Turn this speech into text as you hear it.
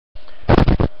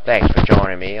Thanks for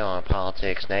joining me on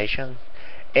Politics Nation.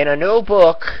 In a new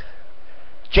book,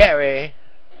 Jerry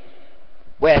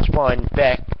Westmont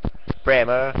Beck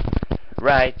Bremer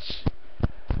writes,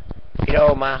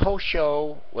 my whole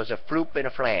show was a floop and a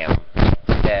flam.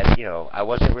 That, I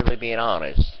wasn't really being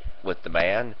honest with the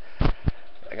man.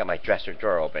 I got my dresser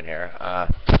drawer open here.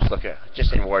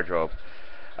 Just in wardrobe.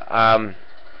 Welcome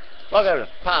to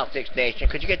Politics Nation.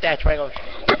 Could you get that triangle?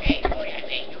 Hey, oh yeah,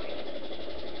 thank you.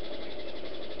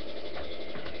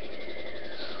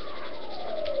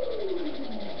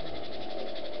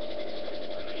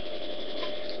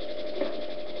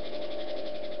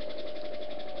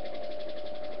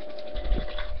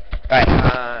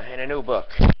 Alright, in a new book.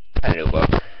 Not a new book.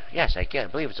 Yes, I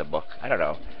believe it's a book. I don't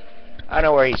know. I don't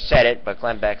know where he said it, but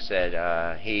Glenn Beck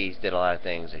said he did a lot of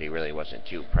things that he really wasn't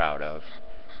too proud of.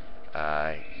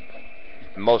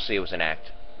 Mostly it was an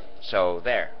act. So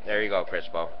there you go,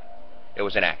 Crispo. It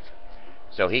was an act.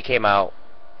 So he came out,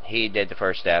 he did the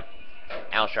first step.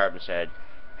 Al Sharpton said,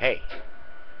 hey,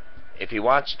 if he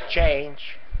wants to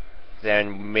change,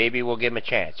 then maybe we'll give him a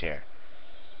chance here.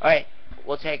 Alright,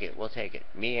 we'll take it.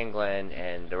 Me and Glenn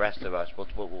and the rest of us,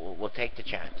 we'll take the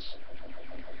chance.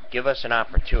 Give us an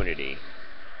opportunity.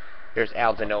 Here's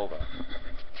Al DeNova.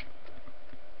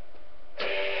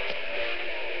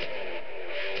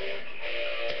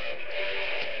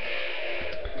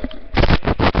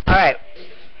 Alright,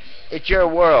 it's your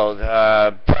world,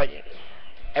 but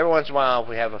every once in a while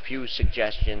we have a few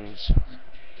suggestions,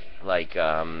 like,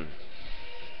 well,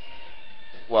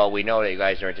 we know that you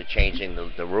guys are into changing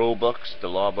the rule books, the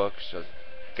law books, so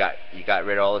you got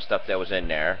rid of all the stuff that was in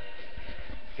there,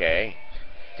 okay?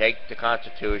 Take the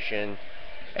Constitution,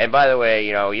 and by the way,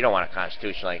 you don't want a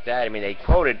Constitution like that. I mean, they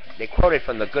quoted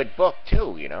from the good book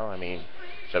too, I mean,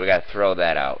 so we got to throw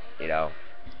that out, The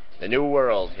New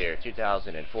World here,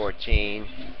 2014,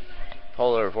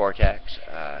 polar vortex,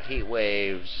 heat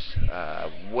waves.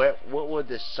 What would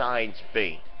the signs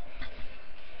be?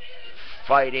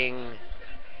 Fighting,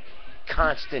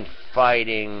 constant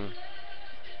fighting.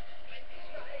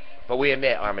 But we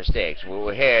admit our mistakes.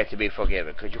 We're here to be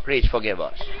forgiven. Could you please forgive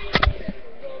us?